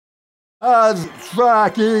As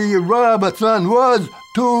Frankie Robertson was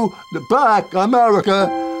to the Black America,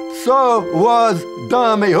 so was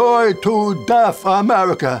Tommy Hoy to Deaf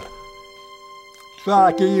America.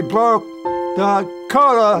 Frankie broke the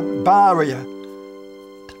color barrier.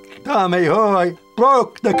 Tommy Hoy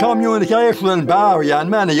broke the communication barrier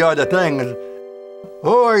and many other things.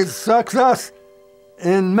 Hoy's success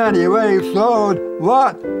in many ways showed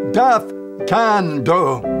what deaf can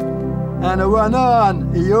do. And it went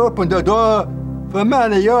on, he opened the door for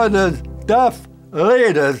many others, deaf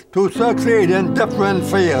leaders, to succeed in different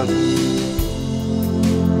fields.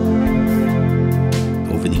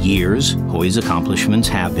 Over the years, Hoy's accomplishments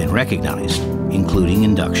have been recognized, including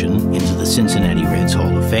induction into the Cincinnati Reds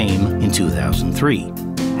Hall of Fame in 2003.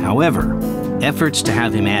 However, efforts to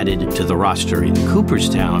have him added to the roster in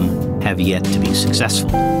Cooperstown have yet to be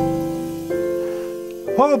successful.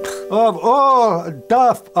 Hopes of all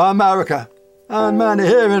deaf America, and many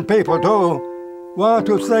hearing people too, want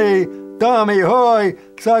to see Tommy Hoy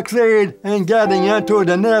succeed in getting into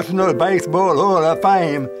the National Baseball Hall of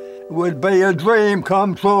Fame. It would be a dream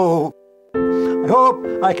come true. I hope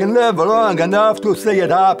I can live long enough to see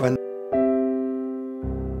it happen.